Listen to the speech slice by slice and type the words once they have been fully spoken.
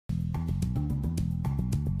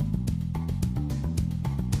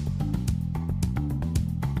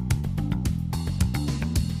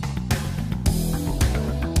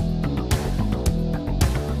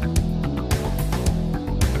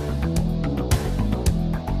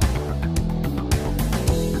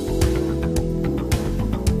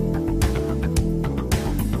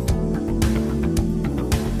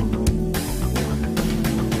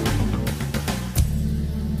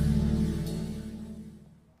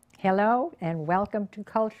Hello and welcome to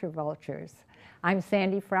Culture Vultures. I'm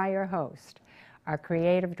Sandy Frye, your host. Our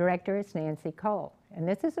creative director is Nancy Cole, and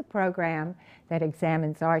this is a program that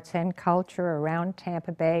examines arts and culture around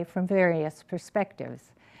Tampa Bay from various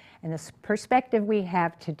perspectives. And the perspective we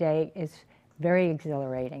have today is very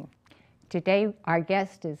exhilarating. Today, our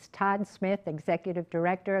guest is Todd Smith, Executive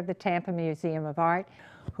Director of the Tampa Museum of Art,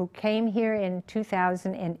 who came here in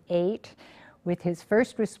 2008 with his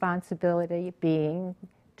first responsibility being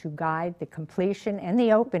to guide the completion and the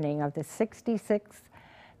opening of the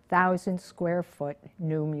 66,000 square foot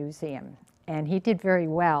new museum. And he did very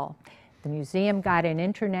well. The museum got an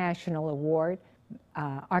international award,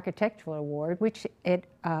 architectural award, which it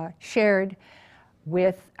shared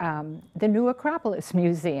with the new Acropolis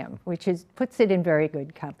Museum, which puts it in very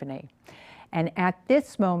good company. And at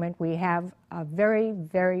this moment, we have a very,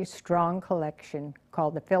 very strong collection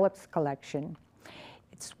called the Phillips Collection.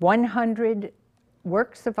 It's 100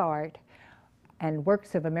 works of art and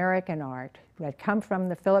works of American art that come from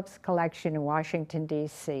the Phillips Collection in Washington,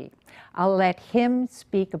 D.C. I'll let him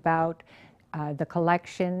speak about the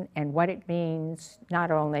collection and what it means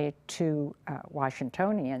not only to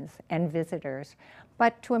Washingtonians and visitors,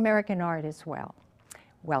 but to American art as well.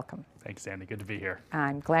 Welcome. Thanks, Sandy. Good to be here.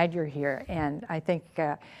 I'm glad you're here, and I think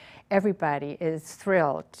everybody is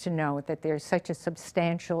thrilled to know that there's such a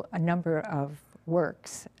substantial number of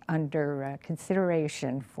works under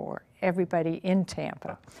consideration for everybody in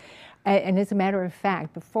Tampa. And as a matter of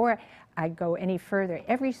fact, before I go any further,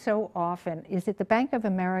 every so often, is it the Bank of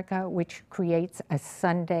America which creates a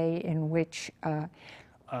Sunday in which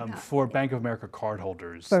for Bank of America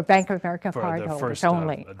cardholders. For Bank of America cardholders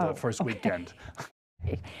only. The first weekend.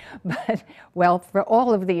 But, well, for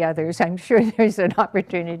all of the others, I'm sure there's an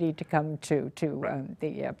opportunity to come to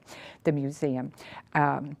the museum.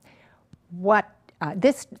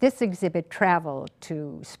 This exhibit traveled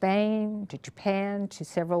to Spain, to Japan, to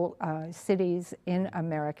several cities in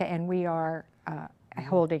America, and we are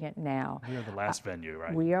holding it now. We are the last venue,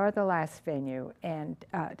 right? We are the last venue. And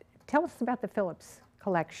tell us about the Phillips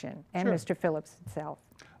Collection and Sure. Mr. Phillips himself.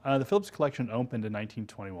 The Phillips Collection opened in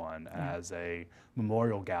 1921 as a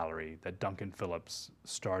memorial gallery that Duncan Phillips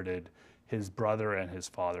started. His brother and his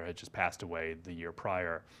father had just passed away the year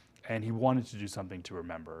prior, and he wanted to do something to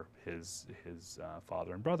remember his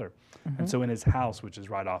father and brother. And so in his house, which is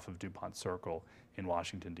right off of DuPont Circle in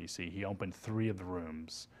Washington, D.C., he opened 3 of the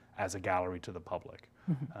rooms as a gallery to the public.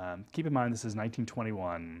 Keep in mind, this is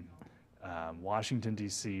 1921. Washington,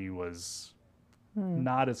 D.C. was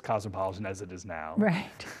not as cosmopolitan as it is now.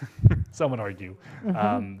 Right. Some would argue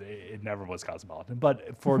it never was cosmopolitan.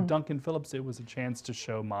 But for Duncan Phillips, it was a chance to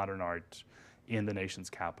show modern art in the nation's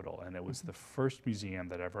capital. And it was the first museum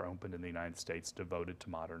that ever opened in the United States devoted to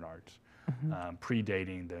modern art,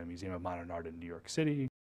 predating the Museum of Modern Art in New York City,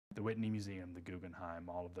 the Whitney Museum, the Guggenheim,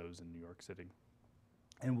 all of those in New York City.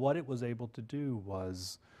 And what it was able to do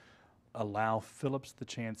was allow Phillips the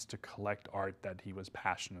chance to collect art that he was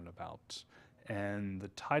passionate about. And the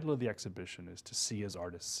title of the exhibition is To See as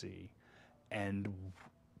Artists See. And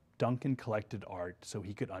Duncan collected art so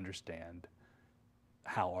he could understand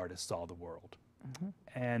how artists saw the world.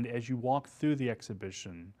 And as you walk through the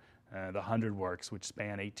exhibition, the 100 works, which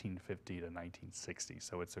span 1850 to 1960,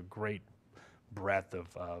 so it's a great breadth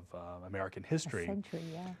of American history. A century,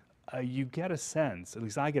 yeah. You get a sense, at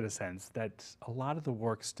least I get a sense, that a lot of the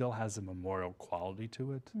work still has a memorial quality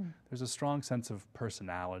to it. There's a strong sense of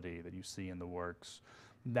personality that you see in the works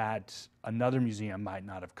that another museum might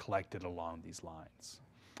not have collected along these lines.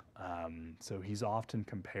 So he's often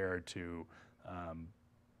compared to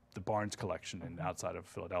the Barnes collection outside of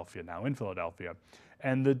Philadelphia, now in Philadelphia.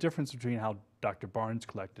 And the difference between how Dr. Barnes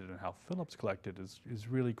collected and how Phillips collected is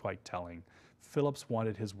really quite telling. Phillips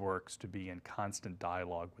wanted his works to be in constant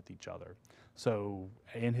dialogue with each other. So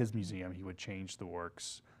in his museum, he would change the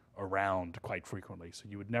works around quite frequently. So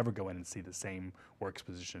you would never go in and see the same works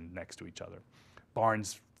positioned next to each other.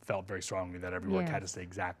 Barnes felt very strongly that every work had to stay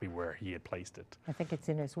exactly where he had placed it. I think it's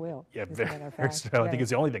in his will. Yeah, very so. I think it's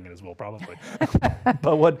the only thing in his will, probably.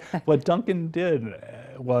 But what Duncan did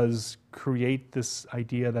was create this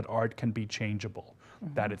idea that art can be changeable,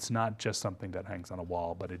 that it's not just something that hangs on a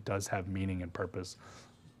wall, but it does have meaning and purpose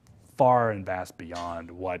far and vast beyond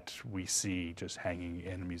what we see just hanging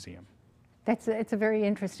in a museum. It's a very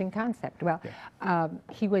interesting concept. Well,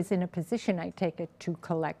 he was in a position, I take it, to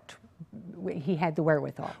collect. He had the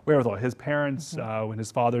wherewithal. His parents, when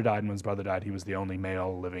his father died and when his brother died, he was the only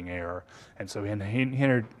male living heir. And so he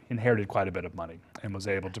inherited quite a bit of money and was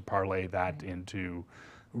able to parlay that into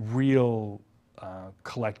real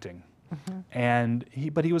collecting.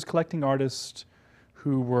 But he was collecting artists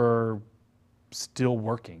who were still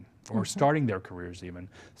working or starting their careers even.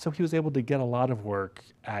 So he was able to get a lot of work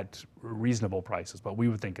at reasonable prices, what we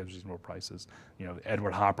would think as reasonable prices. You know,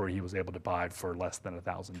 Edward Hopper, he was able to buy for less than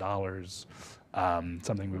 $1,000,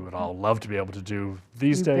 something we would all love to be able to do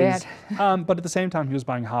these You days. bet. But at the same time, he was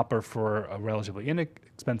buying Hopper for a relatively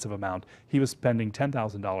inexpensive amount. He was spending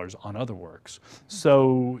 $10,000 on other works.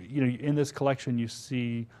 So, you know, in this collection, you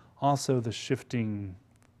see also the shifting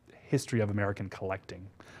history of American collecting.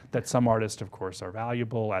 That some artists, of course, are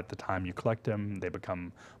valuable at the time you collect them. They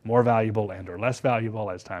become more valuable and or less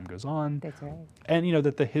valuable as time goes on. That's right. And you know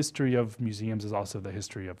that the history of museums is also the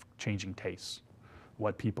history of changing tastes,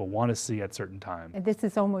 what people want to see at certain times. And this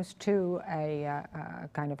is almost to a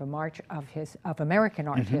kind of a march of American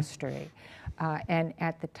art history. And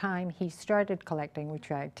at the time he started collecting,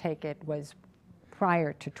 which I take it was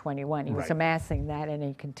prior to 21, he was Right. amassing that, and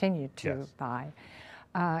he continued to Yes. buy.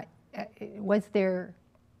 Was there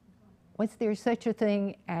such a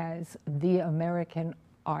thing as the American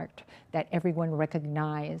art that everyone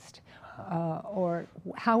recognized, or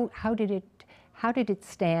how did it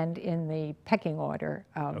stand in the pecking order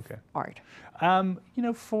of art? You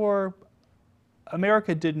know, for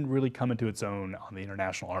America didn't really come into its own on the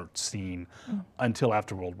international art scene until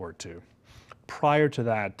after World War II. Prior to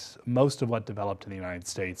that, most of what developed in the United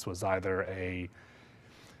States was either a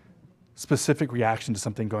specific reaction to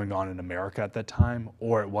something going on in America at that time,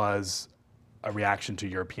 or it was a reaction to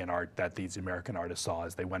European art that these American artists saw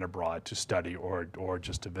as they went abroad to study or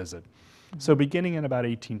just to visit. So beginning in about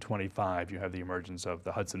 1825, you have the emergence of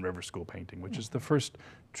the Hudson River School painting, which is the first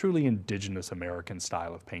truly indigenous American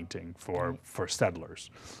style of painting for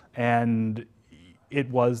settlers. And it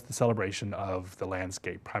was the celebration of the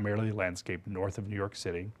landscape, primarily the landscape north of New York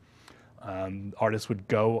City. Artists would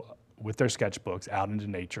go with their sketchbooks out into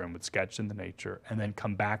nature and would sketch in the nature and then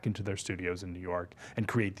come back into their studios in New York and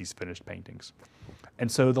create these finished paintings. And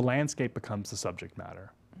so the landscape becomes the subject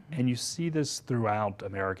matter. And you see this throughout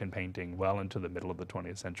American painting well into the middle of the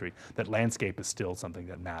 20th century, that landscape is still something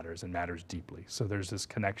that matters and matters deeply. So there's this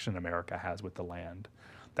connection America has with the land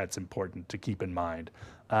that's important to keep in mind.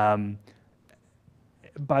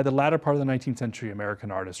 By the latter part of the 19th century,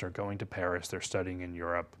 American artists are going to Paris, they're studying in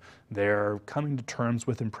Europe, they're coming to terms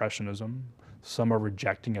with Impressionism. Some are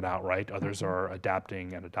rejecting it outright, others are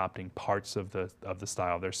adapting and adopting parts of the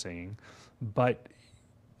style they're seeing. But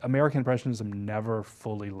American Impressionism never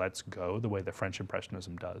fully lets go the way that French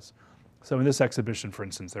Impressionism does. So in this exhibition, for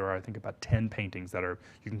instance, there are, I think, about 10 paintings that are,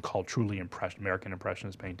 you can call truly American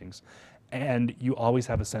Impressionist paintings. And you always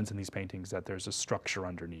have a sense in these paintings that there's a structure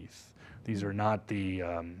underneath. These are not the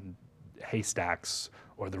haystacks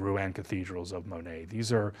or the Rouen cathedrals of Monet.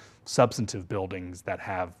 These are substantive buildings that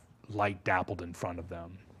have light dappled in front of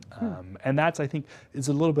them. And that's, I think, is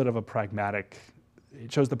a little bit of a pragmatic,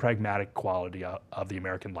 it shows the pragmatic quality of the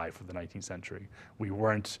American life of the 19th century. We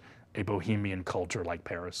weren't a bohemian culture like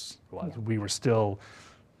Paris was. Yeah. We were still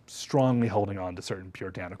strongly holding on to certain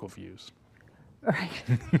puritanical views. Right,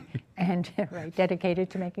 and right, dedicated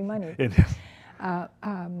to making money. It is.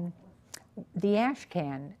 The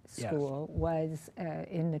Ashcan School was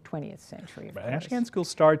in the 20th century, of course. Ashcan School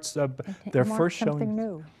starts, their first showing,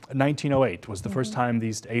 new. 1908 was the first time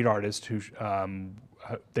these 8 artists who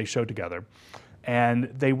they showed together. And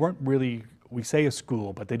they weren't really, we say a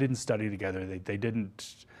school, but they didn't study together. They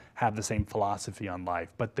didn't have the same philosophy on life,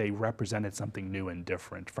 but they represented something new and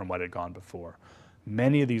different from what had gone before.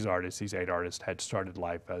 Many of these artists, these 8 artists, had started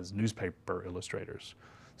life as newspaper illustrators.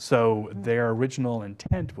 So their original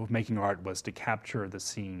intent with making art was to capture the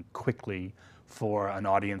scene quickly for an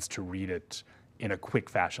audience to read it in a quick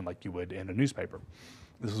fashion like you would in a newspaper.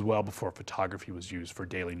 This was well before photography was used for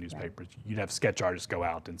daily newspapers. Right. You'd have sketch artists go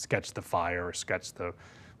out and sketch the fire or sketch the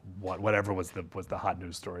whatever was the hot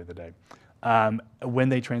news story of the day. When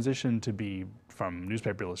they transitioned to be from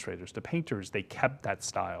newspaper illustrators to painters, they kept that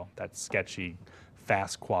style, that sketchy,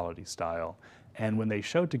 fast quality style. And when they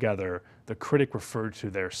showed together, the critic referred to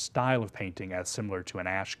their style of painting as similar to an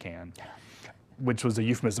ash can, which was a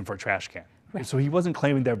euphemism for a trash can. Right. So he wasn't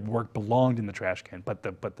claiming that work belonged in the trash can, but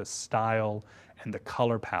the style and the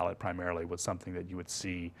color palette primarily was something that you would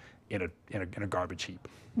see in a garbage heap.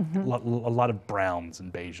 A lot of browns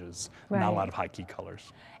and beiges, not a lot of high key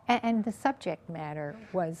colors. And the subject matter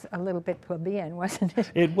was a little bit plebeian, wasn't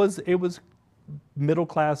it? It was middle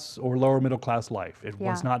class or lower middle class life. It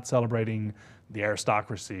was not celebrating the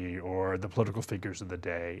aristocracy or the political figures of the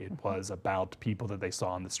day. It was about people that they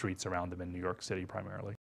saw on the streets around them in New York City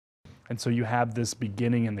primarily. And so you have this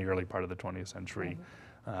beginning in the early part of the 20th century,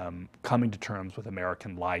 coming to terms with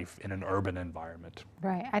American life in an urban environment.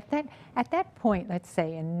 Right. At that point, let's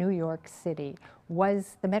say in New York City,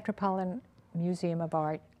 was the Metropolitan Museum of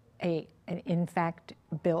Art in fact,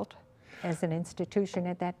 built as an institution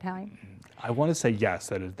at that time? I want to say yes,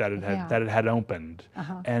 that it had opened.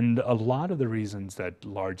 And a lot of the reasons that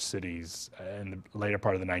large cities in the later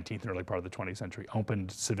part of the 19th and early part of the 20th century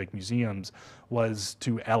opened civic museums was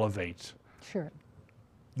to elevate Sure.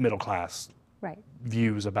 middle class Right.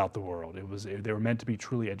 views about the world. They were meant to be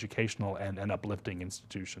truly educational and uplifting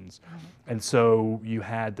institutions. And so you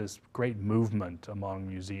had this great movement among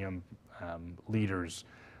museum leaders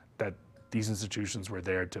that these institutions were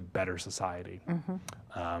there to better society.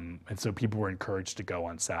 And so people were encouraged to go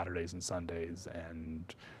on Saturdays and Sundays,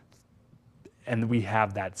 and we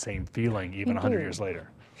have that same feeling even 100 years later.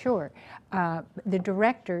 Sure. The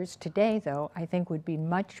directors today, though, I think would be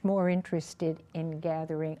much more interested in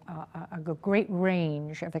gathering a great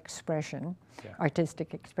range of expression,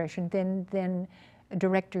 artistic expression, than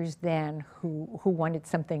directors then who wanted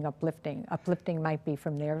something uplifting. Uplifting might be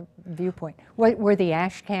from their viewpoint. Were the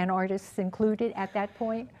Ashcan artists included at that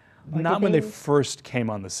point? Not when they first came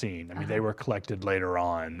on the scene. I mean, they were collected later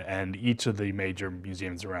on, and each of the major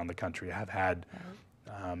museums around the country have had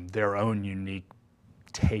their own unique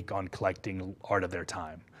take on collecting art of their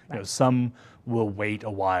time. You know, some will wait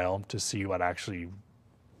a while to see what actually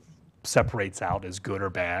separates out as good or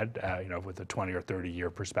bad, you know, with a 20 or 30-year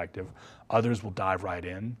perspective. Others will dive right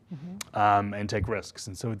in and take risks.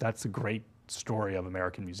 And so that's the great story of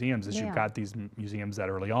American museums, is you've got these museums that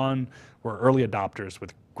early on were early adopters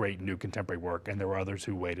with great new contemporary work, and there were others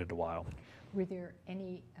who waited a while. Were there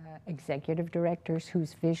any executive directors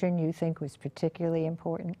whose vision you think was particularly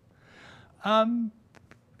important?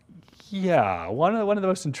 Yeah, one of the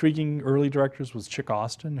most intriguing early directors was Chick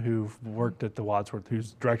Austin, who worked at the Wadsworth,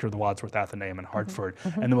 who's director of the Wadsworth Athenaeum in Hartford,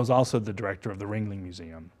 and then was also the director of the Ringling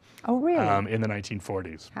Museum. Oh, really? In the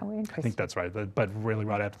 1940s. How interesting. I think that's right, but really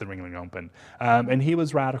right after the Ringling opened. And he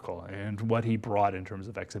was radical in what he brought in terms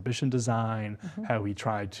of exhibition design, how he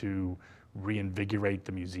tried to reinvigorate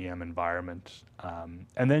the museum environment.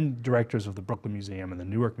 And then directors of the Brooklyn Museum and the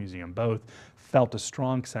Newark Museum both felt a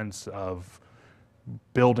strong sense of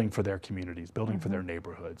building for their communities, building for their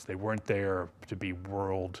neighborhoods. They weren't there to be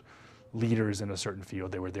world leaders in a certain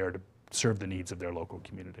field. They were there to serve the needs of their local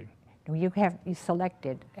community. You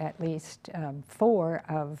selected at least 4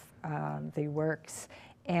 of the works,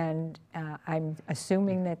 and I'm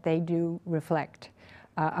assuming that they do reflect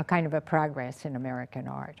a kind of a progress in American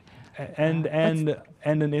art. And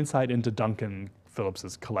an insight into Duncan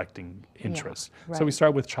Phillips's collecting interest. Yeah, So we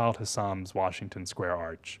start with Child Hassam's Washington Square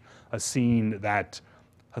Arch, a scene that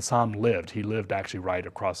Hassam lived. He lived actually right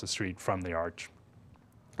across the street from the arch.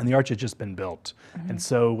 And the arch had just been built. And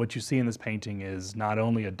so what you see in this painting is not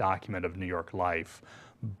only a document of New York life,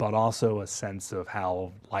 but also a sense of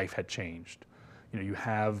how life had changed. You know, you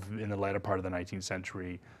have in the latter part of the 19th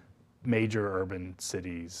century, major urban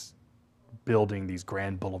cities building these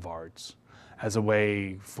grand boulevards as a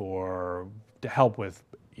way to help with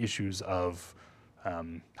issues of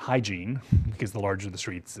hygiene, because the larger the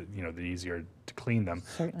streets, you know, the easier to clean them.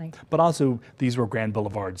 Certainly. But also, these were grand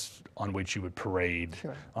boulevards on which you would parade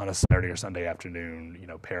on a Saturday or Sunday afternoon. You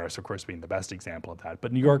know, Paris, of course, being the best example of that.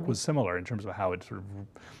 But New York was similar in terms of how it sort of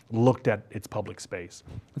looked at its public space.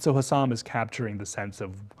 And so Hassam is capturing the sense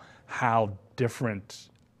of how different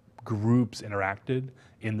groups interacted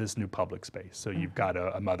in this new public space. So you've got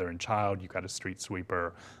a mother and child, you've got a street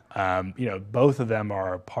sweeper. You know, both of them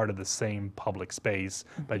are part of the same public space,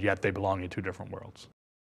 but yet they belong in 2 different worlds.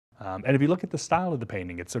 And if you look at the style of the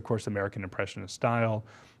painting, it's of course American Impressionist style,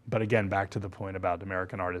 but again, back to the point about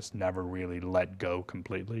American artists never really let go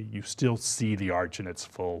completely. You still see the arch in its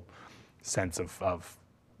full sense of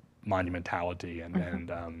monumentality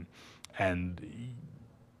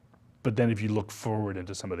but then if you look forward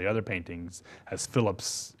into some of the other paintings, as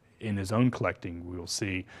Phillips in his own collecting, we will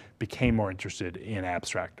see, became more interested in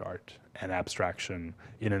abstract art and abstraction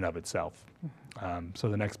in and of itself. So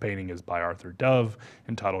the next painting is by Arthur Dove,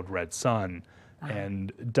 entitled Red Sun.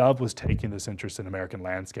 And Dove was taking this interest in American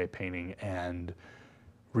landscape painting and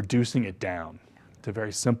reducing it down to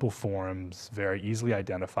very simple forms, very easily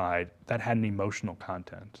identified, that had an emotional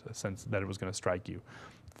content, a sense that it was going to strike you.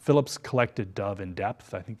 Phillips collected Dove in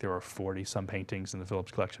depth. I think there are 40-some paintings in the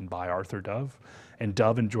Phillips collection by Arthur Dove. And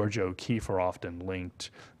Dove and Georgia O'Keeffe are often linked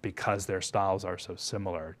because their styles are so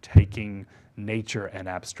similar, taking nature and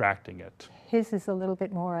abstracting it. His is a little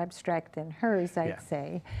bit more abstract than hers, I'd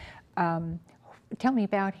say. Tell me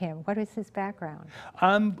about him. What is his background?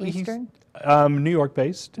 Eastern? He's New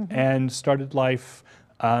York-based and started life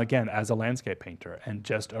again, as a landscape painter, and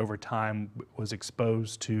just over time was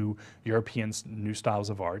exposed to European new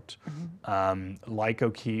styles of art. Like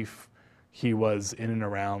O'Keeffe, he was in and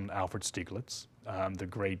around Alfred Stieglitz, the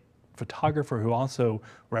great photographer who also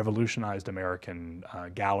revolutionized American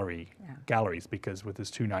galleries, because with his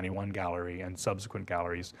 291 gallery and subsequent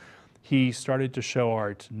galleries, he started to show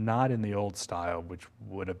art not in the old style, which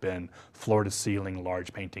would have been floor to ceiling,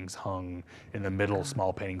 large paintings hung in the middle,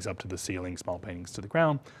 small paintings up to the ceiling, small paintings to the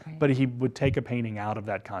ground, but he would take a painting out of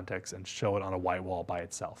that context and show it on a white wall by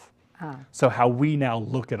itself. So how we now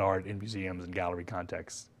look at art in museums and gallery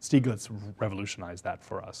contexts, Stieglitz revolutionized that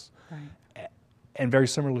for us. And very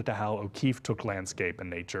similar to how O'Keeffe took landscape and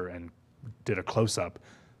nature and did a close-up,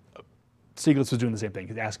 Stieglitz was doing the same thing.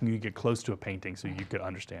 He's asking you to get close to a painting so you could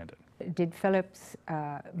understand it. Did Phillips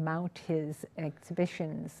mount his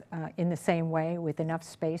exhibitions in the same way, with enough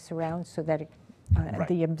space around so that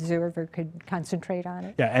the observer could concentrate on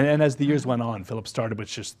it? Yeah, and as the years went on, Phillips started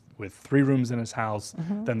with 3 rooms in his house.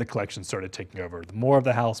 Then the collection started taking over. More of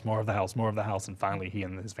the house, more of the house, more of the house, and finally he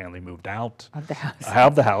and his family moved out of the house.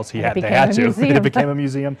 Of the house. They had to. It became a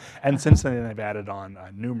museum, and since then they've added on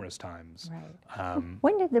numerous times.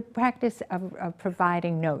 When did the practice of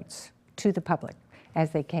providing notes to the public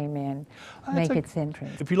as they came in make its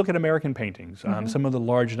entrance? If you look at American paintings, some of the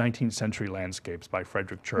large 19th century landscapes by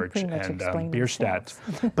Frederick Church and Bierstadt,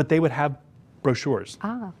 but they would have brochures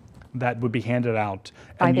that would be handed out.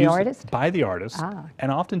 By the artist? By the artist. And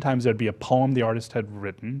oftentimes there'd be a poem the artist had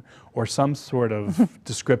written or some sort of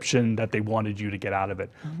description that they wanted you to get out of it.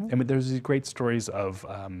 And there's these great stories of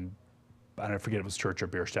I forget if it was Church or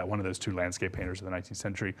Bierstadt, one of those 2 landscape painters of the 19th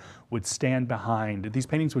century, would stand behind. These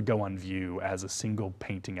paintings would go on view as a single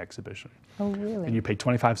painting exhibition. Oh, really? And you paid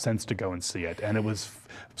 25 cents to go and see it. And it was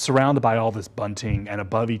surrounded by all this bunting, and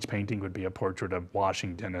above each painting would be a portrait of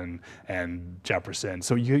Washington and Jefferson.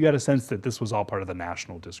 So you got a sense that this was all part of the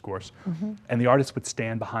national discourse. And the artist would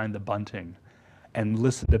stand behind the bunting and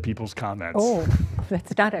listen to people's comments. Oh,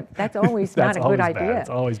 that's always not a good idea. It's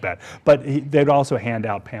always bad. But they'd also hand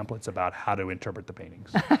out pamphlets about how to interpret the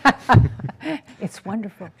paintings. It's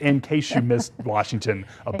wonderful. In case you missed Washington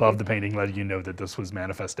above the painting, letting you know that this was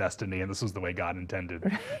manifest destiny and this was the way God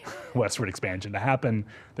intended westward expansion to happen.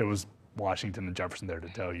 There was Washington and Jefferson there to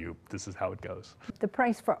tell you this is how it goes. The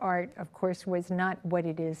price for art, of course, was not what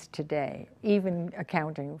it is today, even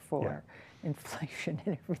accounting for inflation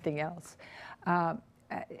and everything else.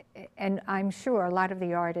 And I'm sure a lot of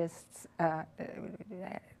the artists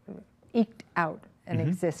eked out an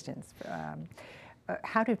existence.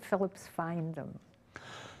 How did Phillips find them?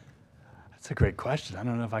 That's a great question. I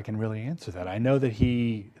don't know if I can really answer that. I know that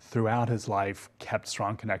he, throughout his life, kept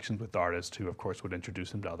strong connections with artists who, of course, would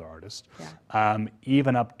introduce him to other artists.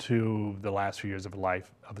 Even up to the last few years of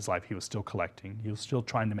his life, he was still collecting. He was still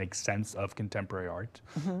trying to make sense of contemporary art.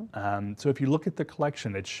 So if you look at the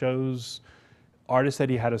collection, it shows artists that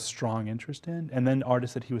he had a strong interest in, and then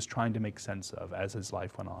artists that he was trying to make sense of as his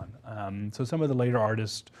life went on. So some of the later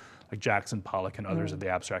artists, like Jackson Pollock and others of the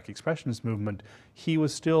abstract expressionist movement, he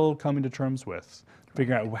was still coming to terms with,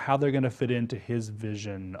 figuring out how they're going to fit into his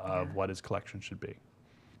vision of what his collection should be.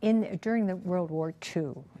 During the World War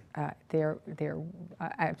II, their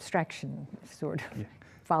abstraction sort of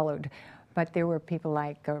followed, but there were people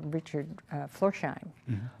like Richard Florsheim,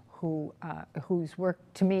 whose work,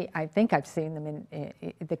 to me, I think I've seen them in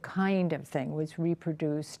the kind of thing was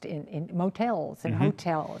reproduced in motels and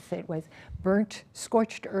hotels. It was burnt,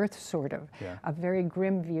 scorched earth, sort of, a very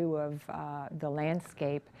grim view of the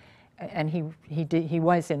landscape. And he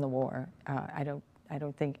was in the war. I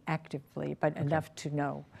don't think actively, but enough to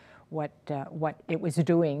know what it was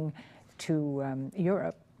doing to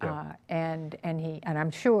Europe. And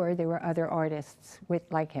I'm sure there were other artists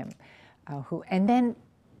like him and then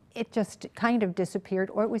it just kind of disappeared,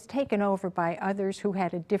 or it was taken over by others who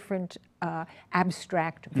had a different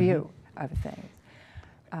abstract view of things.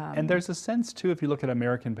 And there's a sense, too, if you look at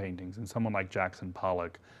American paintings and someone like Jackson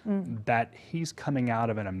Pollock, that he's coming out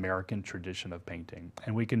of an American tradition of painting.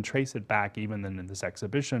 And we can trace it back, even in this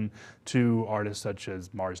exhibition, to artists such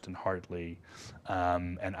as Marsden Hartley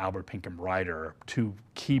and Albert Pinkham Ryder, 2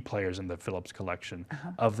 key players in the Phillips collection,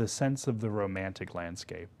 of the sense of the romantic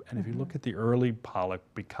landscape. And if you look at the early Pollock,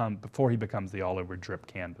 before he becomes the all-over drip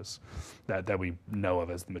canvas that we know of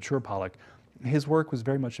as the mature Pollock, his work was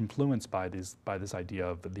very much influenced by this idea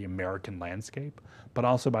of the American landscape, but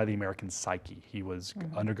also by the American psyche. He was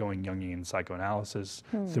undergoing Jungian psychoanalysis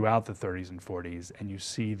throughout the 30s and 40s, and you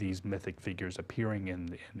see these mythic figures appearing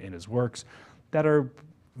in his works that are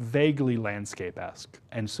vaguely landscape-esque.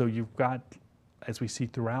 And so you've got, as we see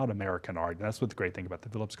throughout American art, and that's what the great thing about the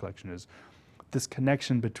Phillips collection is, this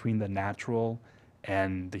connection between the natural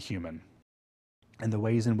and the human, and the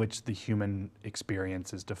ways in which the human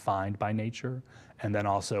experience is defined by nature, and then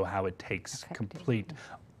also how it takes complete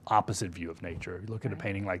opposite view of nature. You look at a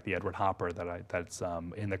painting like the Edward Hopper that's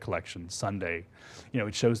in the collection, Sunday. You know,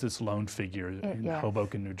 it shows this lone figure in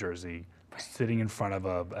Hoboken, New Jersey, sitting in front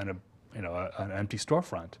of an empty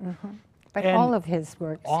storefront. But and all of his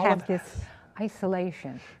works have this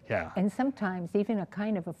isolation. Yeah. And sometimes even a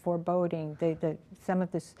kind of a foreboding. Some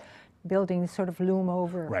of the buildings sort of loom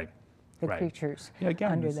over the creatures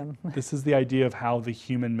under them. This is the idea of how the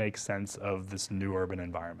human makes sense of this new urban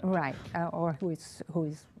environment. Right, or who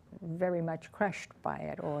is very much crushed by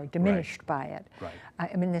it or diminished by it. Right.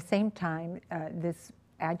 I mean, at the same time, this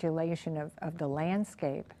adulation of the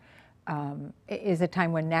landscape is a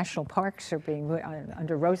time when national parks are being,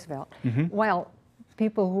 under Roosevelt, while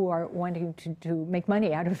people who are wanting to make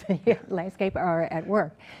money out of the landscape are at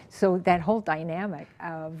work. So that whole dynamic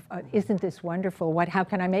of, isn't this wonderful, how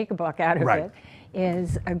can I make a buck out of it,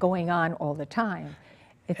 is going on all the time.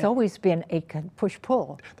 It's always been a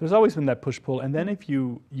push-pull. There's always been that push-pull, and then if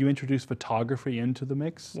you introduce photography into the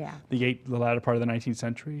mix, the latter part of the 19th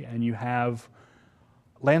century, and you have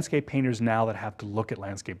landscape painters now that have to look at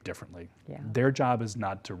landscape differently. Their job is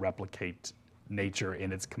not to replicate nature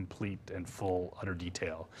in its complete and full, utter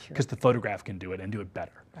detail, because the photograph can do it and do it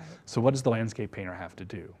better. So what does the landscape painter have to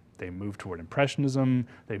do? They move toward impressionism,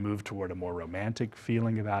 they move toward a more romantic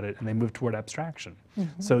feeling about it, and they move toward abstraction.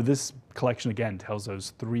 So this collection, again, tells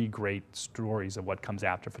those three great stories of what comes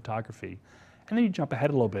after photography. And then you jump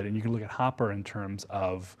ahead a little bit and you can look at Hopper in terms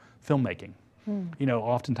of filmmaking. You know,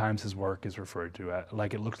 oftentimes his work is referred to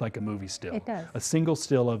like it looks like a movie still. It does. A single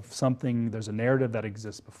still of something, there's a narrative that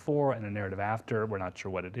exists before and a narrative after, we're not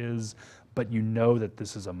sure what it is, but you know that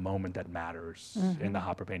this is a moment that matters in the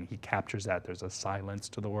Hopper painting. He captures that, there's a silence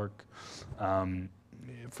to the work from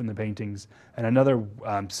the paintings. And another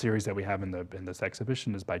series that we have in this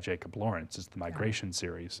exhibition is by Jacob Lawrence, it's the Migration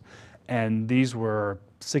series. And these were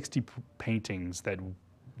 60 paintings that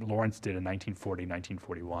Lawrence did in 1940,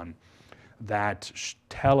 1941. That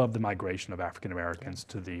tell of the migration of African Americans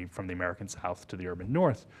from the American South to the urban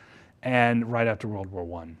North, and right after World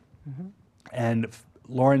War I. And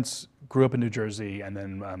Lawrence grew up in New Jersey, and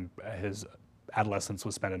then his adolescence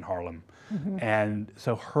was spent in Harlem, and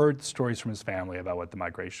so heard stories from his family about what the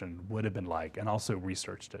migration would have been like, and also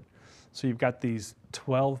researched it. So you've got these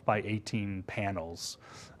 12 by 18 panels,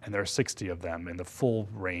 and there are 60 of them in the full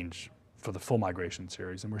range for the full migration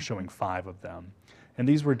series, and we're showing 5 of them. And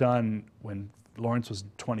these were done when Lawrence was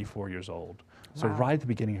 24 years old. So right at the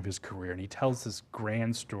beginning of his career, and he tells this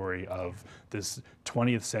grand story of this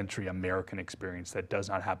 20th century American experience that does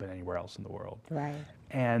not happen anywhere else in the world. Right.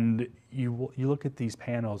 And you look at these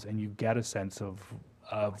panels and you get a sense of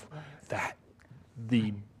that,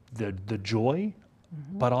 the joy,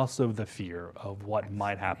 but also the fear of what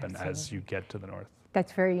might happen as you get to the north.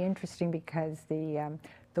 That's very interesting because the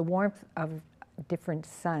warmth of Different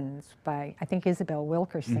Suns by, I think, Isabel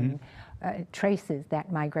Wilkerson, traces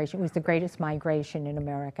that migration. It was the greatest migration in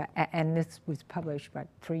America, and this was published about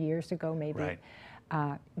 3 years ago, maybe.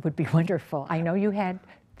 It would be wonderful. I know you had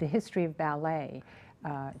the history of ballet.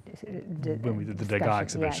 When we did the Degas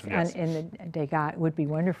exhibition, yes. And in the Degas, it would be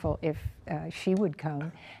wonderful if she would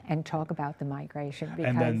come and talk about the migration.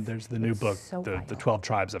 And then there's the new book, the 12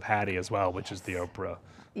 Tribes of Hattie as well, which is the Oprah.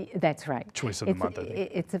 That's right. Choice of the month, I think.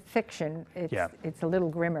 It's a fiction. It's a little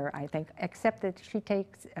grimmer, I think, except that she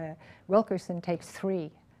takes, Wilkerson takes 3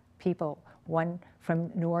 people, one from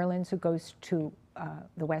New Orleans who goes to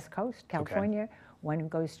the West Coast, California, one who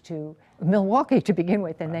goes to Milwaukee to begin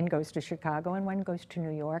with, and then goes to Chicago, and one goes to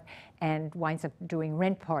New York and winds up doing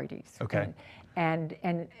rent parties. And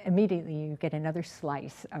immediately you get another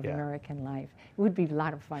slice of American life. It would be a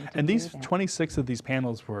lot of fun to do that. 26 of these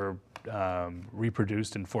panels were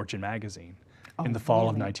reproduced in Fortune magazine in the fall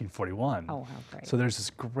of 1941. Oh, how great. So there's this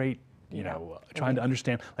great, you know, trying to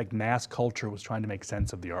understand, like mass culture was trying to make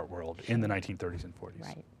sense of the art world in the 1930s and 40s.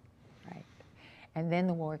 Right. And then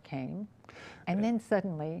the war came, and then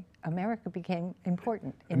suddenly America became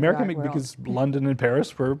important in the art world. Because London and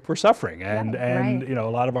Paris were suffering, and you know,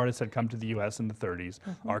 a lot of artists had come to the U.S. in the 30s.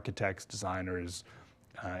 Architects, designers,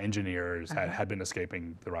 engineers had been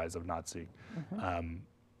escaping the rise of Nazi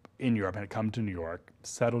in Europe, had come to New York,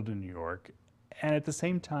 settled in New York, and at the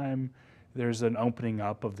same time, there's an opening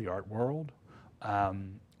up of the art world.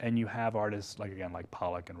 And you have artists like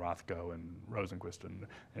Pollock and Rothko and Rosenquist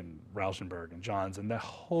and Rauschenberg and Johns and the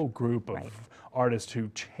whole group of artists who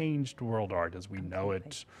changed world art as we know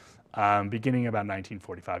it, beginning about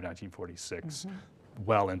 1945, 1946,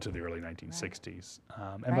 well into the early 1960s.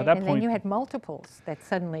 And by that point, then you had multiples that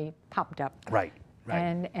suddenly popped up.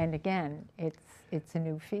 And again, it's a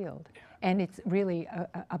new field, and it's really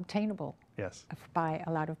obtainable. Yes. by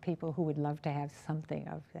a lot of people who would love to have something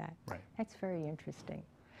of that. Right. That's very interesting.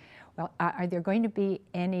 Well, are there going to be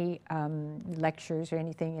any lectures or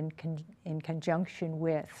anything in conjunction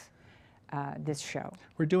with this show?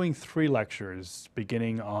 We're doing 3 lectures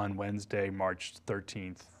beginning on Wednesday, March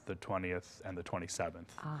 13th, the 20th, and the 27th.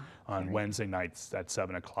 On Wednesday nights at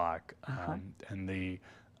 7 o'clock. And the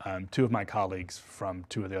 2 of my colleagues from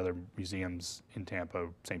 2 of the other museums in Tampa,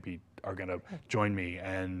 St. Pete, are going to join me.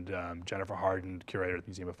 And Jennifer Harden, curator at the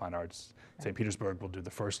Museum of Fine Arts, St. Petersburg, will do the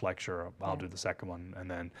first lecture. I'll do the second one. And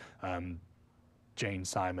then Jane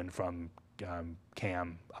Simon from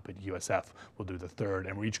CAM up at USF will do the third,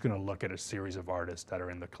 and we're each going to look at a series of artists that are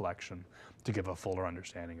in the collection to give a fuller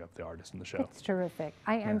understanding of the artists in the show. It's terrific.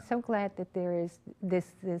 I'm so glad that there is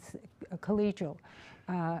this collegial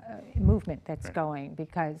movement that's going,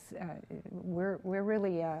 because we're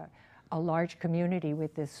really a large community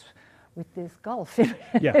with this gulf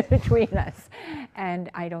between us, and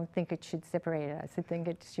I don't think it should separate us. I think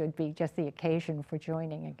it should be just the occasion for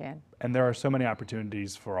joining again. And there are so many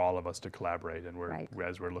opportunities for all of us to collaborate, and Right.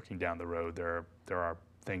 as we're looking down the road, there are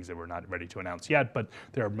things that we're not ready to announce yet, but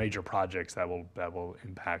there are major projects that will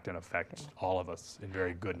impact and affect all of us in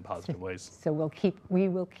very good and positive ways. So we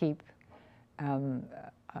will keep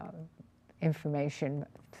information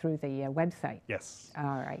through the website. Yes.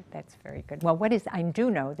 All right, that's very good. Well, I do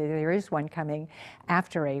know that there is one coming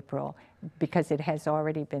after April, because it has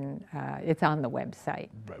already been, it's on the website.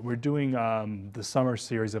 Right. We're doing the summer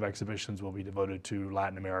series of exhibitions will be devoted to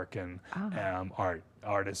Latin American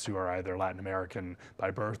artists who are either Latin American by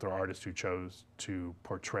birth or artists who chose to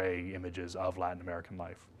portray images of Latin American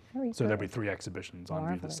life. So there'll be 3 exhibitions on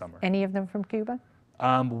view this summer. Any of them from Cuba?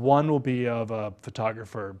 One will be of a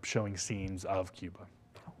photographer showing scenes of Cuba.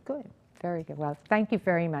 Oh, good. Very good. Well, thank you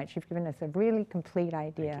very much. You've given us a really complete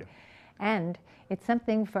idea. Thank you. And it's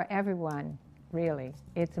something for everyone, really.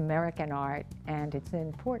 It's American art, and it's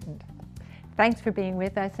important. Thanks for being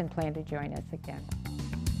with us, and plan to join us again.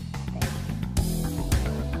 Thank you.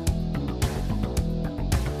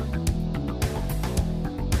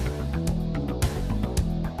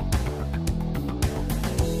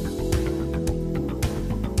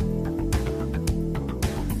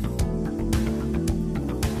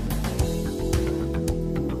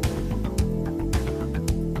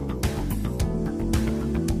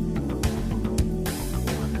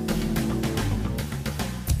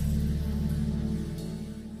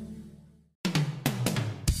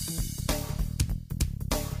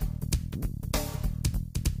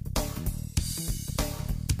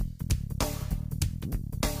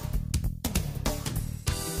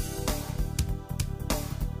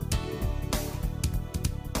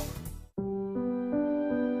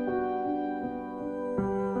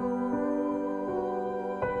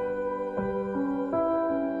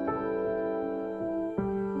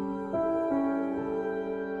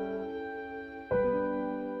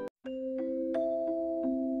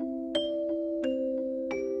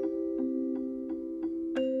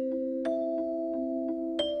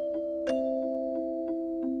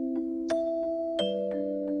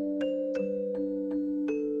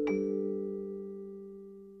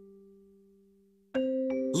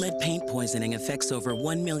 Lead paint poisoning affects over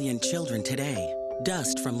 1 million children today.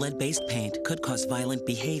 Dust from lead-based paint could cause violent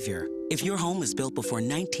behavior. If your home was built before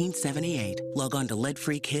 1978, log on to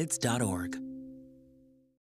leadfreekids.org.